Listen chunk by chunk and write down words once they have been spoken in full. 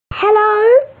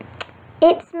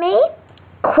it's me,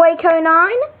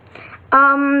 Quake09.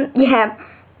 Yeah,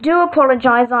 do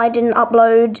apologise I didn't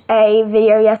upload a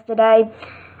video yesterday.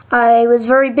 I was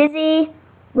very busy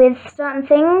with certain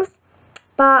things,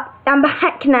 but I'm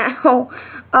back now.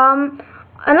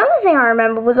 Another thing I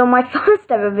remember was on my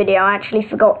first ever video, I actually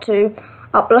forgot to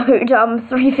upload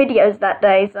 3 videos that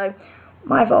day, so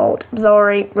my fault.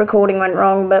 Sorry, recording went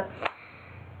wrong, but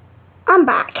I'm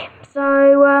back.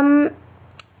 So,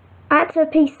 I had to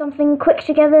piece something quick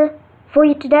together for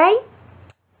you today,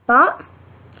 but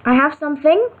I have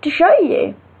something to show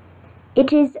you.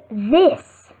 It is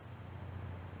this.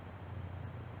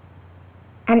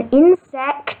 An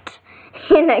insect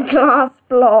in a glass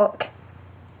block.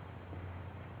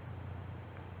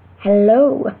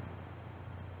 Hello,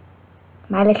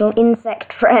 my little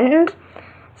insect friend.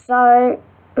 So,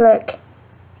 look,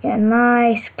 get a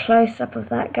nice close-up of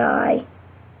that guy.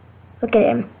 Look at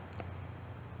him.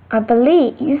 I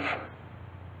believe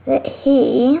that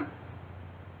he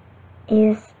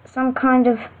is some kind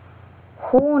of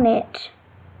hornet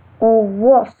or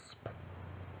wasp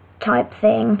type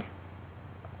thing.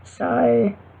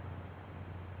 So,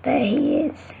 there he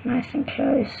is, nice and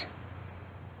close.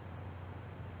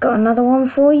 Got another one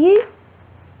for you.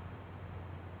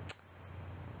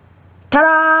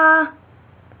 Ta-da!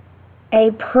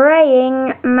 A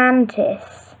praying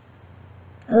mantis.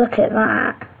 Look at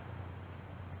that.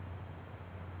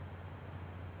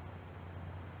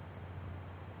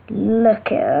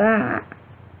 Look at that.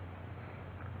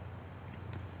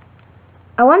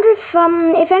 I wonder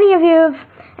if any of you have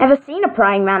ever seen a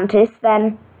praying mantis,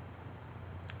 then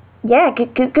yeah,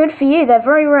 good for you. They're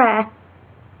very rare.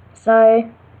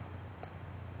 So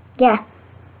yeah,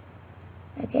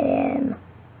 look at him.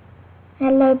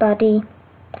 Hello, buddy.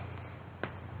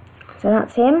 So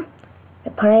that's him, the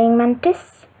praying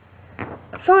mantis.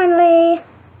 Finally,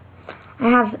 I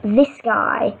have this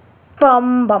guy.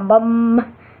 Bum bum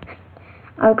bum.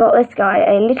 I've got this guy,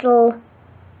 a little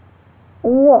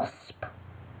wasp,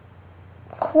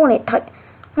 hornet type.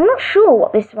 I'm not sure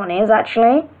what this one is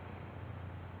actually.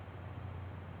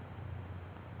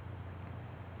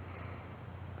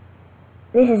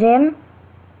 This is him.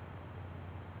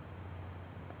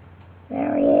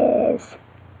 There he is.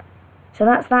 So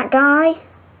that's that guy.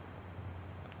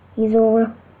 He's all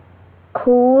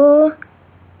cool.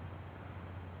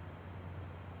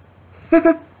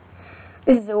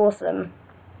 This is awesome.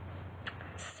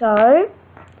 So,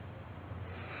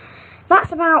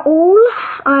 that's about all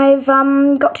I've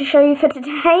got to show you for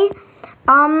today.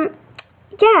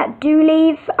 Yeah, do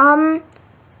leave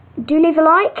a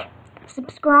like,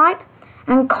 subscribe,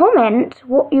 and comment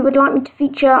what you would like me to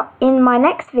feature in my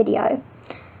next video.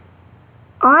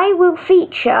 I will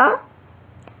feature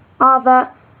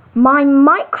either my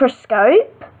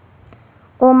microscope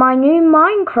or my new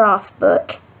Minecraft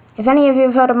book. If any of you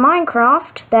have heard of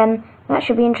Minecraft, then that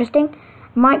should be interesting.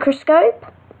 Microscope,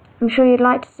 I'm sure you'd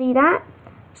like to see that.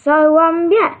 So,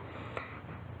 yeah.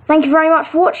 Thank you very much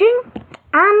for watching,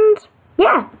 and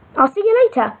yeah, I'll see you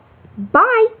later.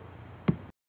 Bye!